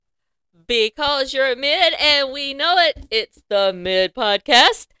Because you're a mid and we know it, it's the Mid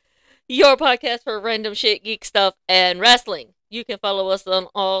Podcast, your podcast for random shit, geek stuff, and wrestling. You can follow us on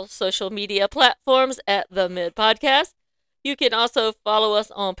all social media platforms at the Mid Podcast. You can also follow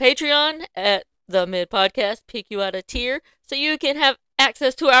us on Patreon at the Mid Podcast, pick you out a tier, so you can have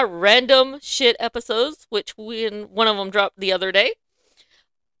access to our random shit episodes, which one of them dropped the other day.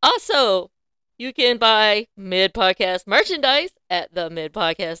 Also, you can buy Mid Podcast merchandise at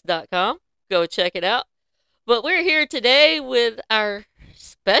themidpodcast.com. Go check it out. But we're here today with our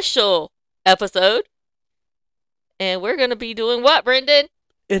special episode. And we're going to be doing what, Brendan?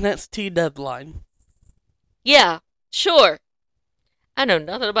 NXT Deadline. Yeah, sure. I know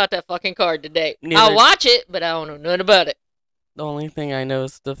nothing about that fucking card today. Neither. I'll watch it, but I don't know nothing about it. The only thing I know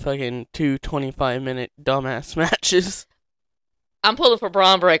is the fucking 2 25-minute dumbass matches. I'm pulling for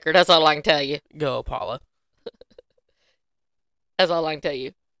Braun Breaker. That's all I can tell you. Go, Apollo. That's all I can tell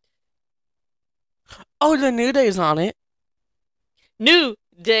you. Oh, the New Day's on it. New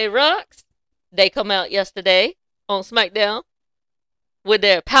Day rocks. They come out yesterday on SmackDown with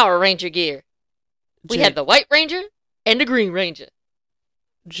their Power Ranger gear. We had the White Ranger and the Green Ranger.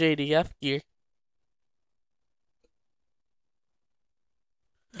 JDF gear.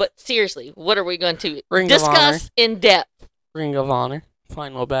 But seriously, what are we going to Ring of Honor. discuss in depth? Ring of Honor.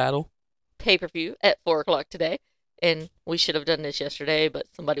 Final Battle. Pay-per-view at 4 o'clock today. And we should have done this yesterday, but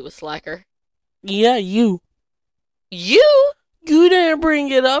somebody was slacker. Yeah, you. You? You didn't bring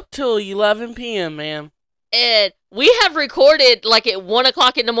it up till 11 p.m., ma'am. And we have recorded like at 1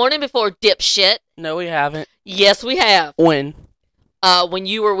 o'clock in the morning before dipshit. No, we haven't. Yes, we have. When? When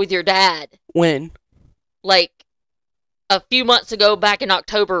you were with your dad. When? Like a few months ago back in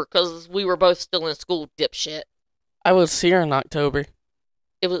October because we were both still in school, dipshit. I was here in October.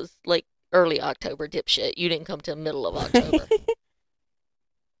 It was like early October, dipshit. You didn't come till middle of October.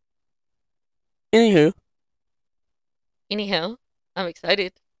 Anyhow, I'm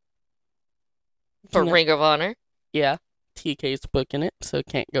excited for Ring of Honor. Yeah, TK's booking it, so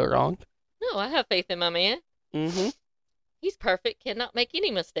can't go wrong. No, I have faith in my man. Mm-hmm. He's perfect, cannot make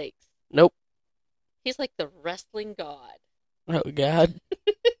any mistakes. Nope. He's like the wrestling god. Oh, God.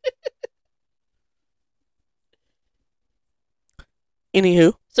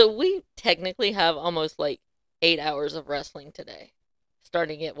 Anywho. So we technically have almost like 8 hours of wrestling today.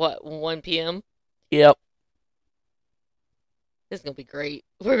 Starting at what, 1 p.m.? Yep. This is going to be great.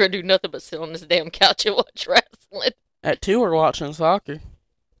 We're going to do nothing but sit on this damn couch and watch wrestling. At 2, we're watching soccer.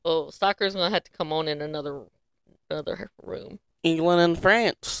 Oh, soccer's going to have to come on in another room. England and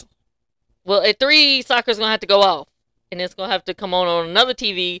France. Well, at 3, soccer's going to have to go off. And it's going to have to come on another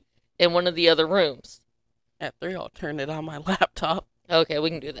TV in one of the other rooms. At 3, I'll turn it on my laptop. Okay, we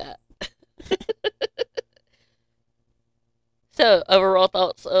can do that. So, overall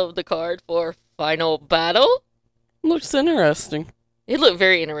thoughts of the card for Final Battle? Looks interesting. It looked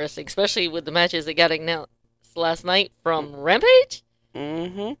very interesting, especially with the matches that got announced last night from Rampage.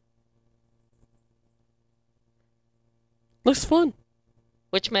 Mm-hmm. Looks fun.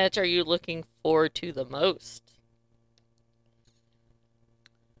 Which match are you looking forward to the most?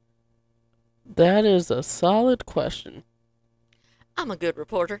 That is a solid question. I'm a good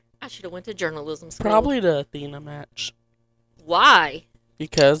reporter. I should have went to journalism school. Probably the Athena match. Why?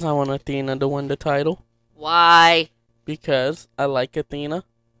 Because I want Athena to win the title. Why? Because I like Athena.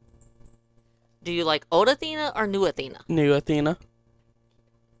 Do you like old Athena or new Athena? New Athena.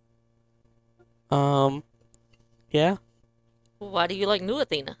 Yeah. Why do you like new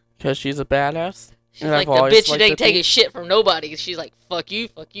Athena? Because she's a badass. She's like the bitch that ain't taking shit from nobody. She's like, fuck you,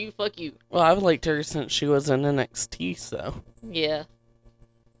 fuck you, fuck you. Well, I've liked her since she was in NXT, so. Yeah.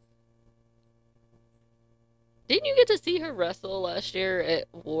 Didn't you get to see her wrestle last year at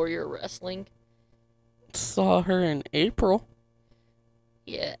Warrior Wrestling? Saw her in April.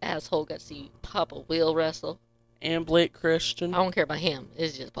 Yeah, asshole got to see Papa Will wrestle. And Blake Christian. I don't care about him.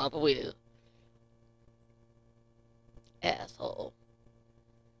 It's just Papa Will. Asshole.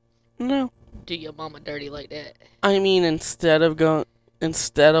 No. Do your mama dirty like that. I mean, instead of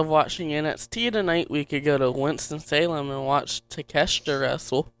watching NXT tonight, we could go to Winston-Salem and watch Takeshita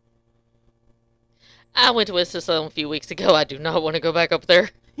wrestle. I went to Winston-Salem a few weeks ago. I do not want to go back up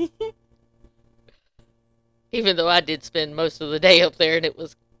there. Even though I did spend most of the day up there, and it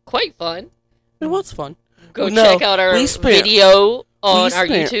was quite fun. It was fun. Go check out our video on our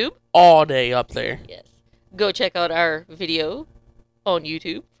YouTube. All day up there. Yes. Go check out our video on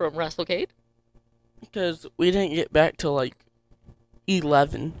YouTube from WrestleCade. Because we didn't get back till like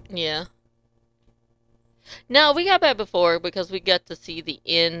 11. Yeah. No, we got back before because we got to see the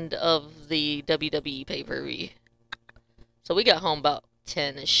end of the WWE pay-per-view. So we got home about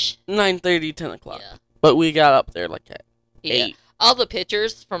 10ish. 9:30, 10 o'clock. Yeah. But we got up there like at Yeah. 8. All the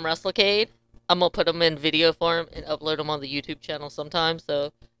pictures from WrestleCade, I'm going to put them in video form and upload them on the YouTube channel sometime.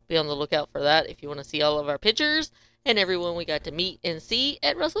 So be on the lookout for that if you want to see all of our pictures and everyone we got to meet and see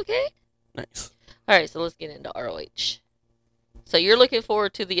at WrestleCade. Nice. All right, so let's get into ROH. So you're looking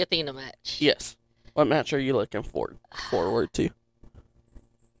forward to the Athena match? Yes. What match are you looking forward to?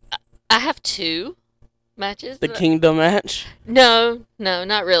 I have 2 matches. The Kingdom match? No,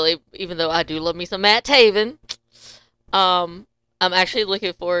 not really. Even though I do love me some Matt Taven. I'm actually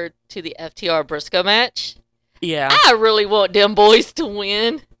looking forward to the FTR Briscoe match. Yeah. I really want them boys to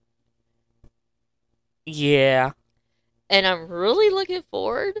win. Yeah. And I'm really looking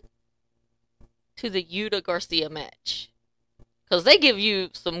forward to the Yuta Garcia match. Because they give you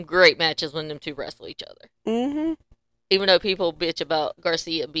some great matches when them 2 wrestle each other. Mm-hmm. Even though people bitch about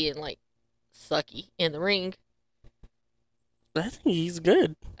Garcia being, like, sucky in the ring. I think he's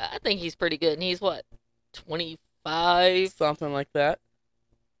good. I think he's pretty good. And he's, what, 25? Something like that.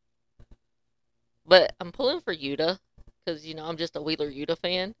 But I'm pulling for Yuta. Because, I'm just a Wheeler Yuta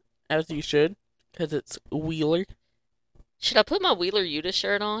fan. As you should. Because it's Wheeler. Should I put my Wheeler Yuta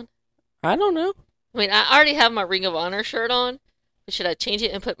shirt on? I don't know. I mean, I already have my Ring of Honor shirt on. But should I change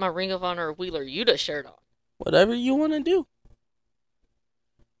it and put my Ring of Honor Wheeler Yuta shirt on? Whatever you want to do.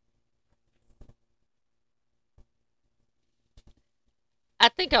 I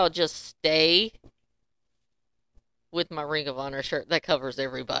think I'll just stay with my Ring of Honor shirt. That covers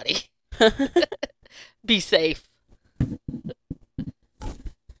everybody. Be safe.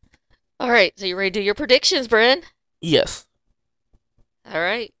 All right, so you ready to do your predictions, Bren? Yes. All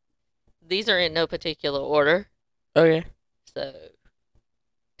right. These are in no particular order, Okay. so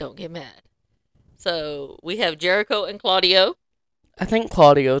don't get mad. So we have Jericho and Claudio. I think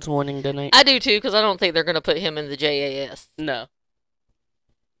Claudio's winning tonight. I do too, because I don't think they're going to put him in the JAS. No.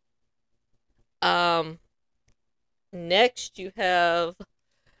 Next you have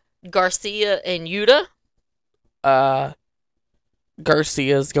Garcia and Yuta.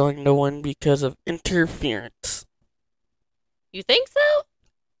 Garcia's going to win because of interference. You think so?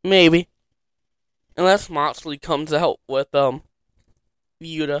 Maybe. Unless Moxley comes out with,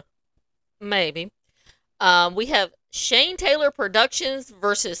 Yuta. Maybe. We have Shane Taylor Productions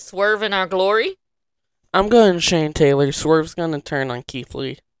versus Swerve in Our Glory. I'm going Shane Taylor. Swerve's going to turn on Keith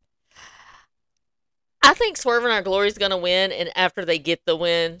Lee. I think Swerve in Our Glory is going to win, and after they get the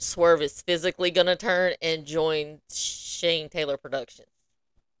win, Swerve is physically going to turn and join Shane Taylor Productions.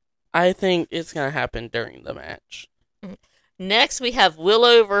 I think it's going to happen during the match. Next, we have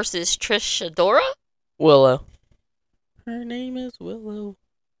Willow versus Trish Adora. Willow. Her name is Willow.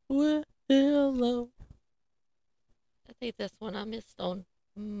 Willow. I think that's one I missed on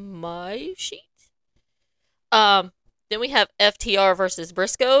my sheet. Then we have FTR versus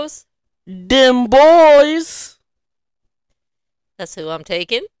Briscoes. Dem boys. That's who I'm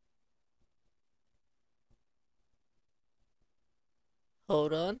taking.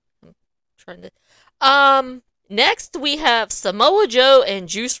 Hold on. I'm trying to... Next, we have Samoa Joe and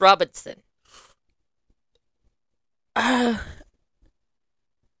Juice Robinson. I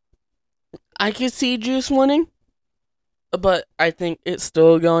could see Juice winning, but I think it's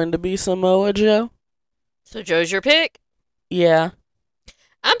still going to be Samoa Joe. So Joe's your pick? Yeah.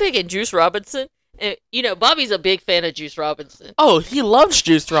 I'm picking Juice Robinson. And, Bobby's a big fan of Juice Robinson. Oh, he loves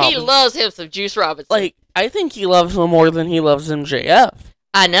Juice Robinson. He loves him some Juice Robinson. Like, I think he loves him more than he loves MJF.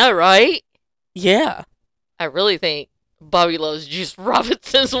 I know, right? Yeah. I really think Bobby loves Juice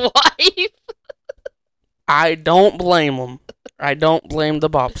Robinson's wife. I don't blame him. I don't blame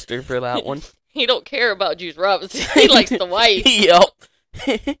the Bobster for that one. He don't care about Juice Robinson. He likes the wife.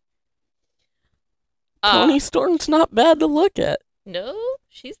 Yep. Tony Storm's not bad to look at. No,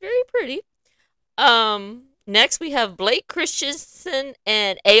 she's very pretty. Next we have Blake Christensen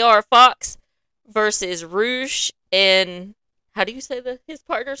and AR Fox versus Rouge and how do you say his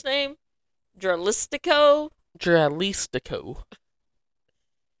partner's name? Dralistico.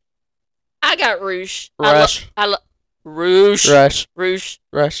 I got Rouge. Rush. I love Rouge. Rush. Rouge.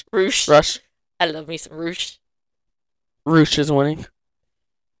 Rush. Rouge. Rush. I love me some Rouge. Rouge is winning.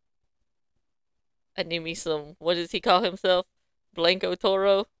 I need me some. What does he call himself? Blanco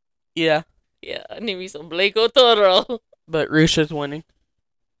Toro. Yeah. Yeah, I need me some Blanco Toro. But Rouge is winning.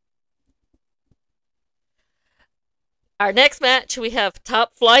 Our next match, we have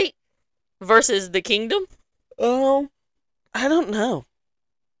Top Flight versus The Kingdom. I don't know.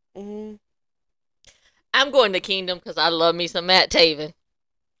 I'm going to Kingdom because I love me some Matt Taven.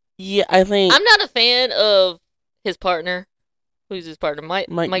 Yeah, I think... I'm not a fan of his partner. Who's his partner? Mike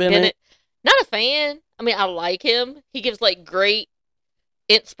Bennett. Not a fan. I mean, I like him. He gives, great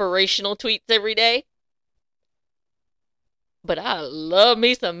inspirational tweets every day. But I love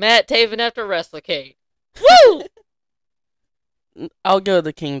me some Matt Taven after WrestleCade. Woo! I'll go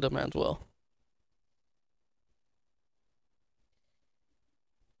the Kingdom as well.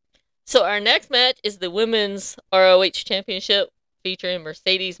 So our next match is the Women's ROH Championship featuring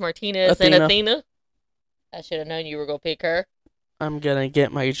Mercedes Martinez and Athena. I should have known you were going to pick her. I'm going to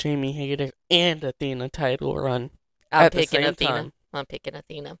get my Jamie Hayter and Athena title run I'm picking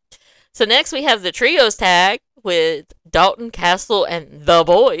Athena. So next we have the Trios tag with Dalton Castle and The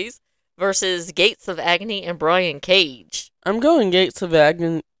Boys versus Gates of Agony and Brian Cage. I'm going Gates of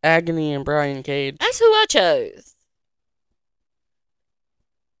Agony and Brian Cage. That's who I chose.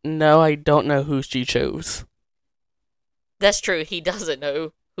 No, I don't know who she chose. That's true. He doesn't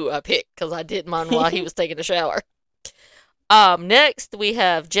know who I picked because I did mine while he was taking a shower. Next we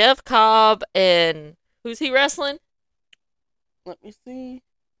have Jeff Cobb and who's he wrestling? Let me see.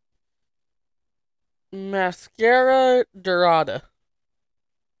 Mascara Dorada.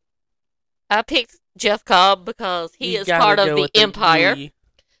 I picked Jeff Cobb because he is part of the Empire.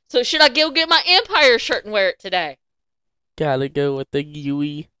 So should I go get my Empire shirt and wear it today? Gotta go with the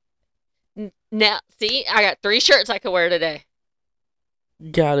Yui. Now, see, I got 3 shirts I can wear today.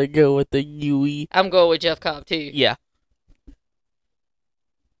 Gotta go with the Yui. I'm going with Jeff Cobb too. Yeah.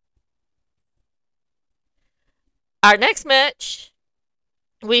 Our next match,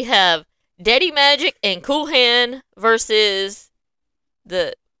 we have Daddy Magic and Cool Hand versus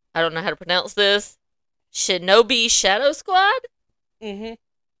the, I don't know how to pronounce this, Shinobi Shadow Squad? Mm-hmm.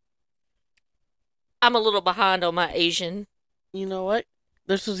 I'm a little behind on my Asian. You know what?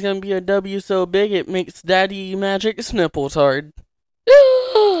 This is gonna be a W so big it makes Daddy Magic's nipples hard.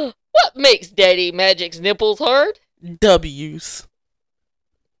 What makes Daddy Magic's nipples hard? W's.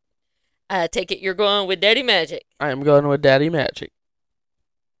 I take it you're going with Daddy Magic. I am going with Daddy Magic.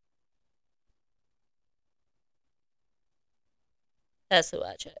 That's who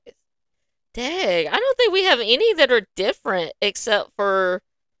I chose. Dang, I don't think we have any that are different except for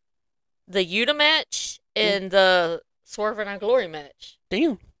the Yuta match and the Swerve and Our Glory match.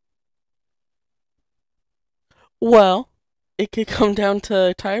 Damn. Well, it could come down to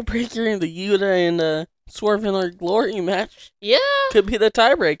a tiebreaker in the Yuta and the Swerve and Our Glory match. Yeah. Could be the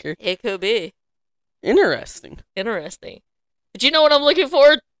tiebreaker. It could be. Interesting. But you know what I'm looking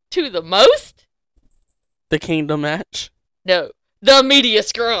forward to the most? The Kingdom match. No. The media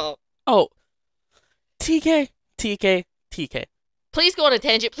scrum. Oh. TK. Please go on a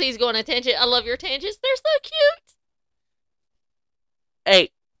tangent. I love your tangents. They're so cute. Hey.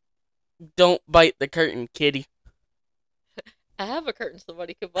 Don't bite the curtain, kitty. I have a curtain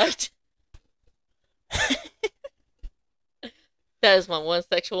somebody could bite. That is my one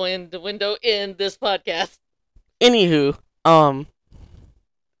sexual innuendo in this podcast. Anywho,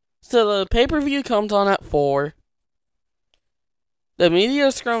 so the pay-per-view comes on at 4. The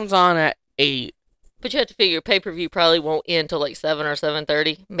media scrum's on at 8. But you have to figure pay-per-view probably won't end till like 7 or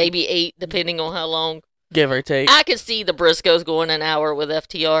 7:30. Maybe 8, depending on how long. Give or take. I could see the Briscoes going an hour with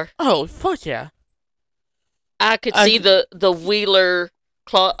FTR. Oh, fuck yeah. I could see the Wheeler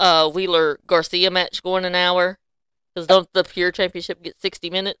Garcia match going an hour. Because don't the Pure Championship get 60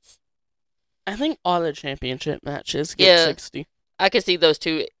 minutes? I think all the championship matches get 60. I could see those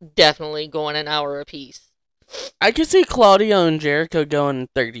two definitely going an hour apiece. I could see Claudio and Jericho going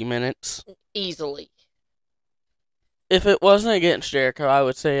 30 minutes. Easily. If it wasn't against Jericho, I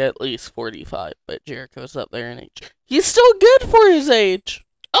would say at least 45. But Jericho's up there in age. He's still good for his age.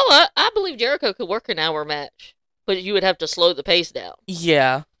 Oh, I believe Jericho could work an hour match. But you would have to slow the pace down.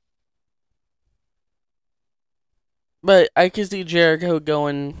 Yeah. But I could see Jericho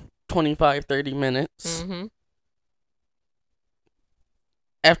going 25, 30 minutes. Mm-hmm.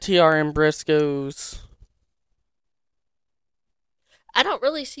 FTR and Briscoes. I don't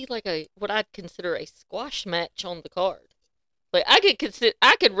really see like what I'd consider a squash match on the card. Like I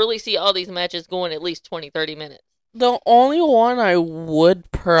could really see all these matches going at least 20, 30 minutes. The only one I would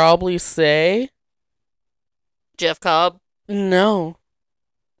probably say, Jeff Cobb. No.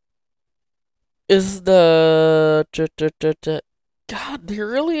 Is the God, there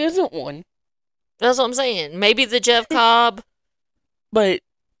really isn't one. That's what I'm saying. Maybe the Jeff Cobb. But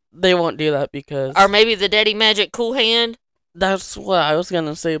they won't do that because... Or maybe the Daddy Magic Cool Hand. That's what I was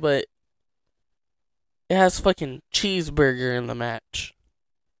gonna say, but... It has fucking Cheeseburger in the match.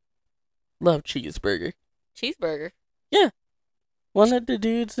 Love Cheeseburger. Cheeseburger? Yeah. One of the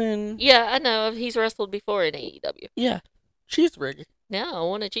dudes in... Yeah, I know. He's wrestled before in AEW. Yeah. Cheeseburger. Now I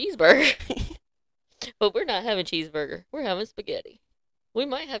want a cheeseburger. But we're not having cheeseburger. We're having spaghetti. We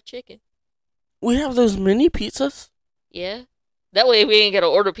might have chicken. We have those mini pizzas. Yeah. That way we ain't got to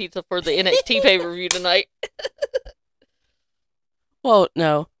order pizza for the NXT pay-per-view tonight. Well,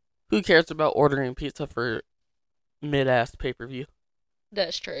 no. Who cares about ordering pizza for mid-ass pay-per-view?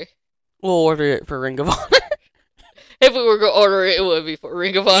 That's true. We'll order it for Ring of Honor. If we were going to order it, it would be for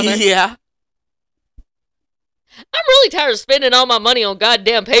Ring of Honor. Yeah. I'm really tired of spending all my money on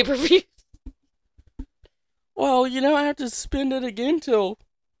goddamn pay-per-views. Well, you don't have to spend it again till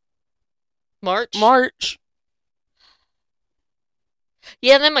March.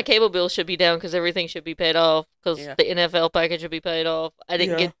 Yeah, then my cable bill should be down because everything should be paid off because the NFL package should be paid off. I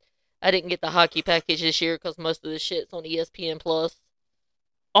didn't get the hockey package this year because most of the shit's on ESPN Plus.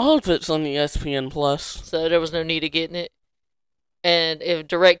 All of it's on the ESPN Plus, so there was no need of getting it. And if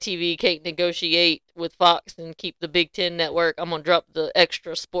DirecTV can't negotiate with Fox and keep the Big Ten network, I'm gonna drop the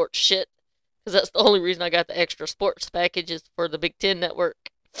extra sports shit because that's the only reason I got the extra sports packages for the Big Ten network.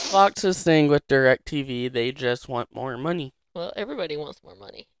 Fox's thing with DirecTV, they just want more money. Well, everybody wants more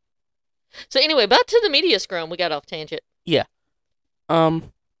money. So anyway, back to the media scrum. We got off tangent. Yeah. Oh,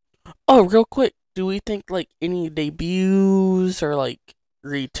 real quick, do we think like any debuts or like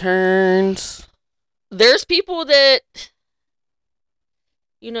returns? There's people that,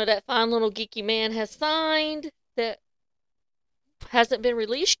 that fine little geeky man has signed that hasn't been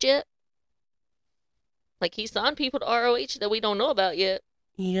released yet. Like he signed people to ROH that we don't know about yet.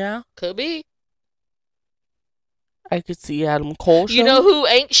 Yeah. Could be. I could see Adam Cole showing. You know who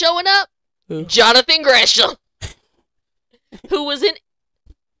ain't showing up? Who? Jonathan Gresham. Who was in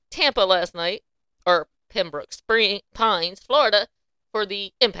Tampa last night, or Pembroke Pines, Florida, for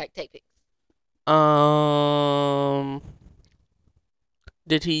the Impact taping.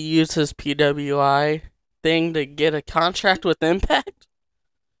 Did he use his PWI thing to get a contract with Impact?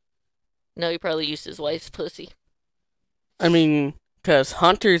 No, he probably used his wife's pussy. I mean, because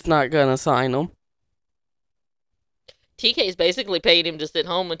Hunter's not gonna sign him. TK's basically paid him to sit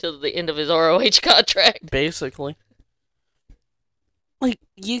home until the end of his ROH contract. Basically. Like,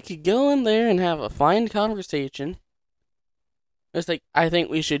 you could go in there and have a fine conversation. It's like, I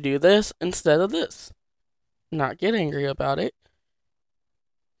think we should do this instead of this. Not get angry about it.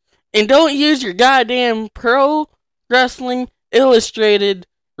 And don't use your goddamn Pro Wrestling Illustrated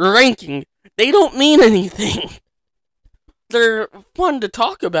ranking. They don't mean anything. They're fun to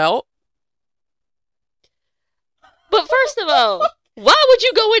talk about. But first of all, why would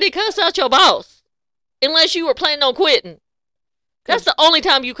you go in and cuss out your boss? Unless you were planning on quitting. That's the only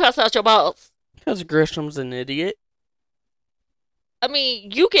time you cuss out your boss. Because Grisham's an idiot. I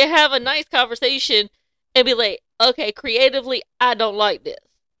mean, you can have a nice conversation and be like, okay, creatively, I don't like this.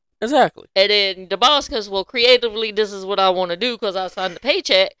 Exactly. And then the boss goes, well, creatively, this is what I want to do because I signed the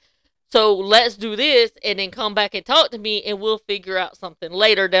paycheck. So let's do this and then come back and talk to me and we'll figure out something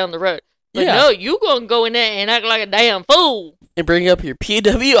later down the road. But no, you gonna go in there and act like a damn fool. And bring up your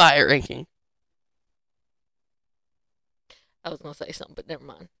PWI ranking. I was gonna say something, but never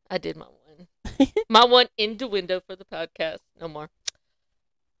mind. I did my one. My one in the window for the podcast. No more.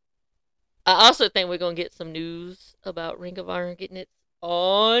 I also think we're gonna get some news about Ring of Honor getting its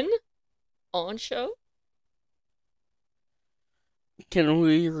on show. Can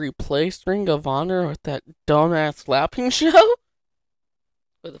we replace Ring of Honor with that dumbass slapping show?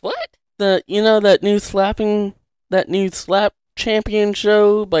 With what? That new slap champion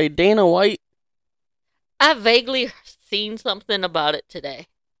show by Dana White. I vaguely seen something about it today.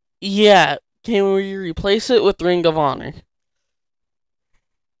 Yeah, can we replace it with Ring of Honor?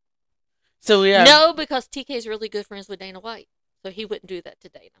 So yeah. No, because TK's really good friends with Dana White, so he wouldn't do that to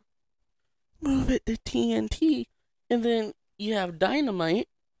Dana. Move it to TNT, and then you have Dynamite.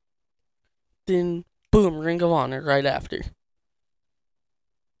 Then boom, Ring of Honor right after.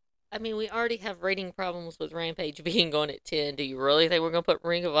 I mean, we already have rating problems with Rampage being on at 10. Do you really think we're going to put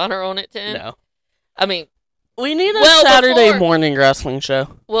Ring of Honor on at 10? No. I mean, we need a Saturday morning wrestling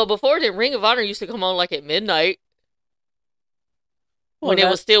show. Well, before then, Ring of Honor used to come on like at midnight. When it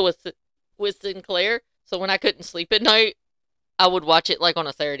was still with Sinclair. So when I couldn't sleep at night, I would watch it like on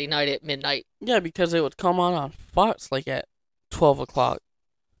a Saturday night at midnight. Yeah, because it would come on Fox like at 12 o'clock.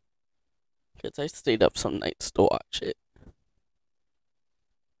 Because I stayed up some nights to watch it.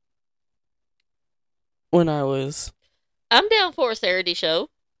 When I was... I'm down for a Saturday show.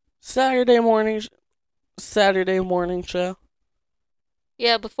 Saturday morning show.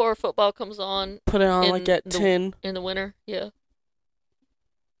 Yeah, before football comes on. Put it on like at 10. In the winter, yeah.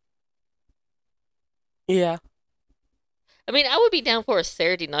 Yeah. I mean, I would be down for a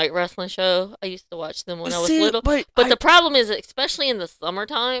Saturday night wrestling show. I used to watch them when I was little. But the problem is, especially in the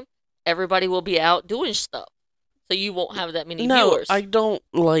summertime, everybody will be out doing stuff. So you won't have that many viewers. I don't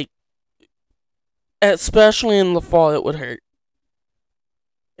like... Especially in the fall, it would hurt.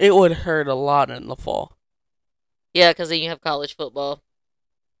 It would hurt a lot in the fall. Yeah, because then you have college football.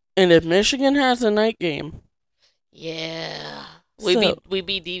 And if Michigan has a night game. Yeah. We'd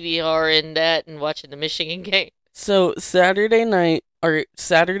be DVRing that and watching the Michigan game. So Saturday night, or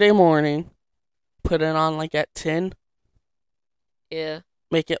Saturday morning, put it on like at 10. Yeah.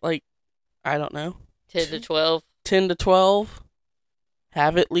 Make it like, I don't know. 10 to 12. 10 to 12.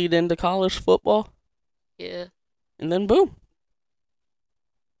 Have it lead into college football. Yeah. And then boom.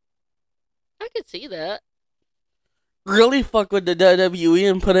 I could see that. Really fuck with the WWE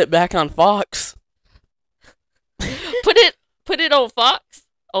and put it back on Fox. Put it on Fox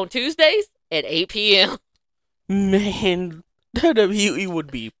on Tuesdays at 8 p.m. Man, WWE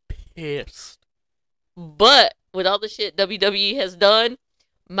would be pissed. But with all the shit WWE has done,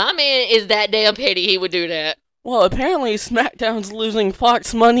 my man is that damn petty he would do that. Well, apparently SmackDown's losing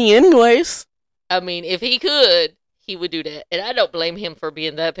Fox money anyways. I mean, if he could, he would do that. And I don't blame him for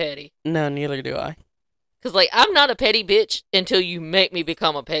being that petty. No, neither do I. Because, like, I'm not a petty bitch until you make me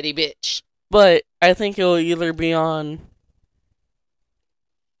become a petty bitch. But I think it'll either be on,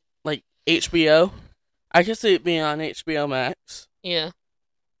 like, HBO. I could see it being on HBO Max. Yeah.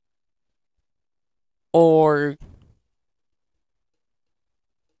 Or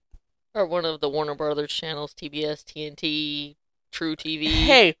one of the Warner Brothers channels, TBS, TNT, True TV.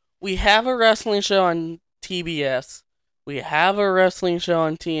 Hey, we have a wrestling show on TBS. We have a wrestling show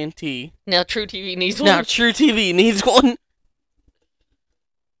on TNT. Now True TV needs one. Now True TV needs one.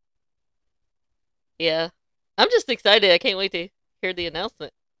 Yeah. I'm just excited. I can't wait to hear the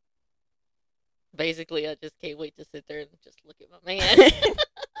announcement. Basically, I just can't wait to sit there and just look at my man.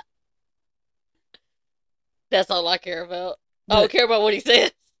 That's all I care about. I don't care about what he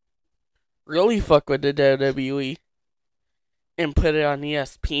says. Really fuck with the WWE and put it on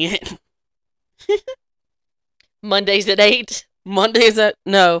ESPN. Mondays at 8. Monday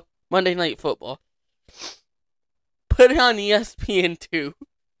Night Football. Put it on ESPN too.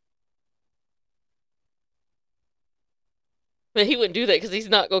 But he wouldn't do that because he's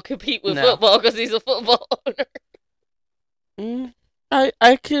not going to compete with football because he's a football owner.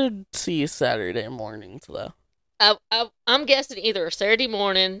 I could see Saturday mornings though. I'm guessing either a Saturday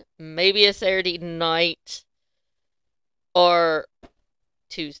morning, maybe a Saturday night, or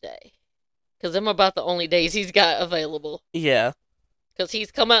Tuesday. Because them are about the only days he's got available. Yeah. Because he's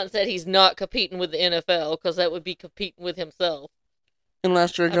come out and said he's not competing with the NFL, because that would be competing with himself.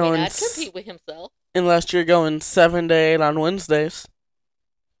 Unless you're going... I'd compete with himself. Unless you're going 7 to 8 on Wednesdays.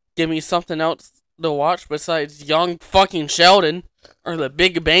 Give me something else to watch besides Young fucking Sheldon, or The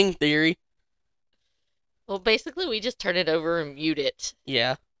Big Bang Theory. Well, basically, we just turn it over and mute it.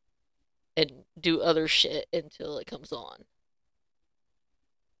 Yeah. And do other shit until it comes on.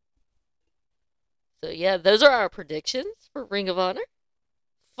 So, yeah, those are our predictions for Ring of Honor.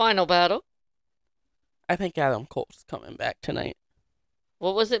 Final Battle. I think Adam Cole's coming back tonight.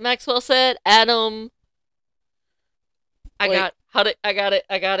 What was it Maxwell said? Adam... I got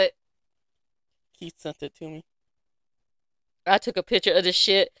it. He sent it to me. I took a picture of this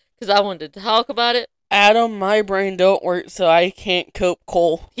shit because I wanted to talk about it. Adam, my brain don't work, so I can't cope,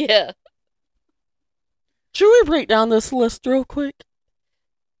 Cole. Yeah. Should we break down this list real quick?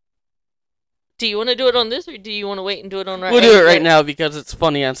 Do you want to do it on this, or do you want to wait and do it on our... We'll do it right now because it's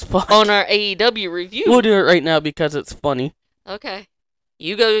funny as fuck. On our AEW review. We'll do it right now because it's funny. Okay.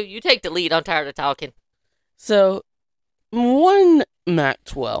 You take the lead. I'm tired of talking. So, one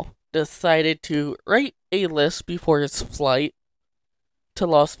Maxwell decided to write a list before his flight to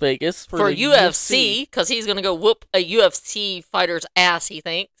Las Vegas for the UFC, because he's going to go whoop a UFC fighter's ass, he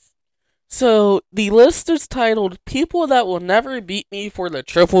thinks. So, the list is titled, People That Will Never Beat Me for the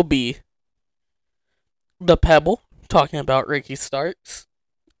Triple B. The Pebble, talking about Ricky Starks.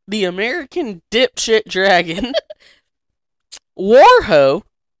 The American Dipshit Dragon. Warho.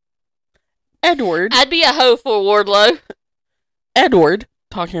 Edward. I'd be a hoe for Wardlow. Edward,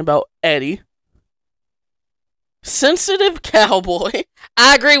 talking about Eddie. Sensitive Cowboy.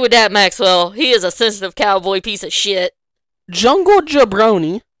 I agree with that, Maxwell. He is a sensitive cowboy piece of shit. Jungle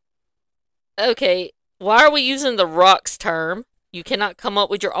Jabroni. Okay, why are we using the Rock's term? You cannot come up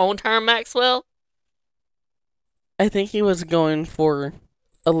with your own term, Maxwell? I think he was going for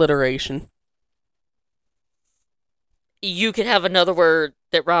alliteration. You could have another word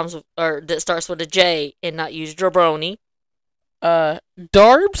that rhymes with, or that starts with a J and not use jabroni.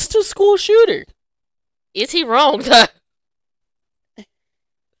 Darbs to school shooter. Is he wrong, though?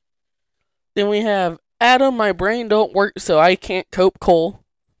 Then we have Adam, my brain don't work so I can't cope, Cole.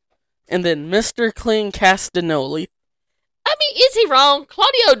 And then Mr. Clean Castanoli. I mean, is he wrong?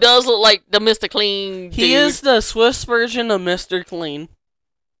 Claudio does look like the Mr. Clean dude. He is the Swiss version of Mr. Clean.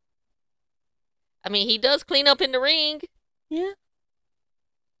 I mean, he does clean up in the ring. Yeah.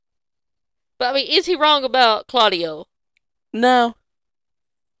 But, I mean, is he wrong about Claudio? No.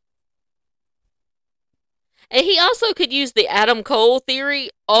 And he also could use the Adam Cole theory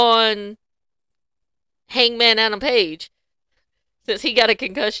on Hangman Adam Page, since he got a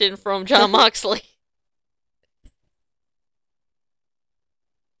concussion from Jon Moxley.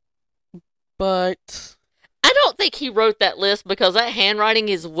 But I don't think he wrote that list because that handwriting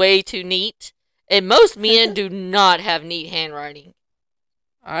is way too neat. And most men do not have neat handwriting.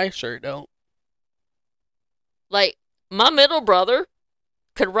 I sure don't. Like, my middle brother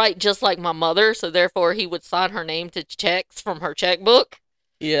could write just like my mother, so therefore he would sign her name to checks from her checkbook.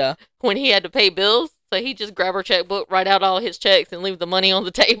 Yeah. When he had to pay bills. So he'd just grab her checkbook, write out all his checks, and leave the money on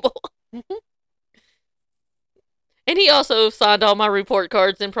the table. And he also signed all my report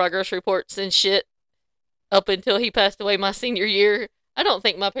cards and progress reports and shit up until he passed away my senior year. I don't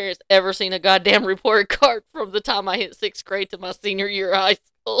think my parents ever seen a goddamn report card from the time I hit 6th grade to my senior year of high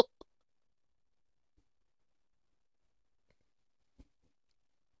school.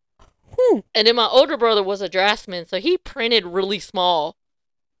 And then my older brother was a draftsman, so he printed really small.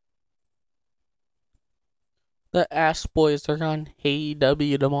 The Ash Boys are on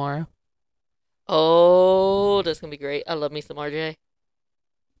AEW tomorrow. Oh, that's going to be great. I love me some RJ.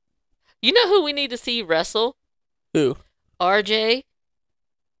 You know who we need to see wrestle? Who? RJ.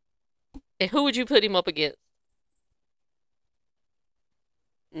 And who would you put him up against?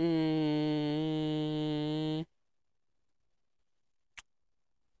 RJ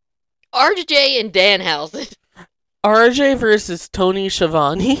and Danhausen. RJ versus Tony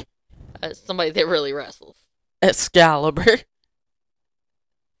Schiavone. Somebody that really wrestles. Excalibur.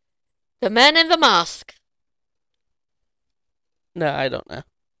 The Man in the Mask. No, I don't know.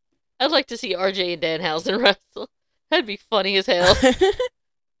 I'd like to see RJ and Danhausen wrestle. That'd be funny as hell.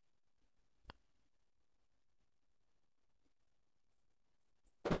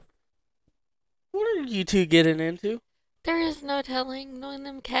 What are you two getting into? There is no telling, knowing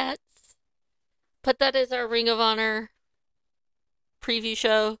them cats. But that is our Ring of Honor preview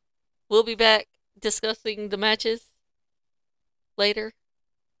show. We'll be back discussing the matches later.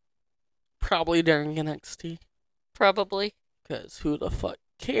 Probably during NXT. Probably. Because who the fuck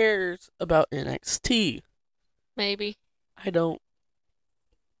cares about NXT? Maybe. I don't.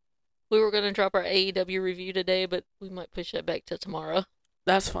 We were going to drop our AEW review today, but we might push that back to tomorrow.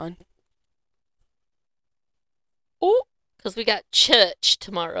 That's fine. Oh, because we got church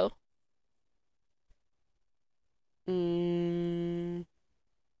tomorrow.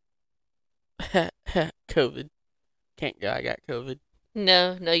 COVID. Can't go. I got COVID.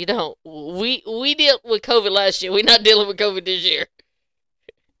 No, you don't. We dealt with COVID last year. We're not dealing with COVID this year.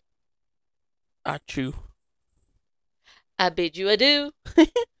 Achoo. I bid you adieu.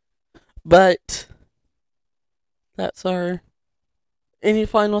 But that's our. Any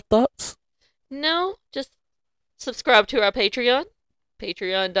final thoughts? No, just subscribe to our Patreon.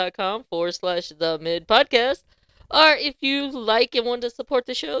 Patreon.com/The Mid Podcast. Or if you like and want to support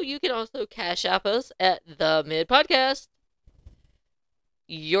the show, you can also Cash App us at The Mid Podcast.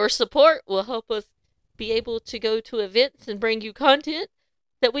 Your support will help us be able to go to events and bring you content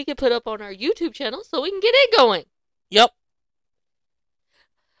that we can put up on our YouTube channel so we can get it going. Yep.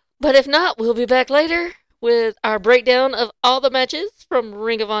 But if not, we'll be back later with our breakdown of all the matches from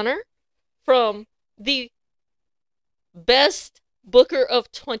Ring of Honor, from the best booker of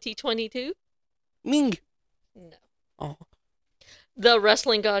 2022. Ming. No. Oh. The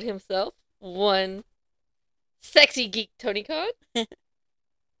wrestling god himself, one sexy geek Tony Khan.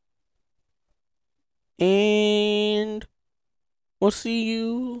 And we'll see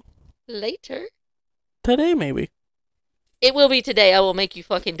you later. Today, maybe. It will be today. I will make you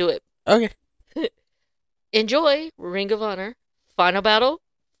fucking do it. Okay. Enjoy Ring of Honor Final Battle,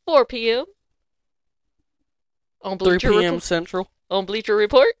 4 p.m. on 3 p.m. Central. On Bleacher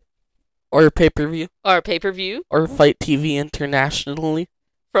Report. Or pay-per-view. Or pay-per-view. Or Fight TV internationally.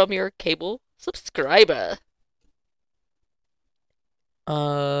 From your cable subscriber.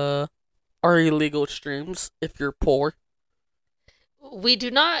 Or illegal streams if you're poor. We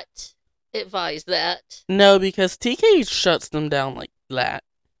do not advise that. No, because TK shuts them down like that.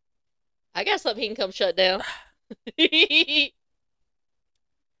 I got something he can come shut down.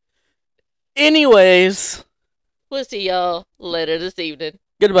 Anyways. We'll see y'all later this evening.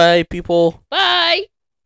 Goodbye, people. Bye.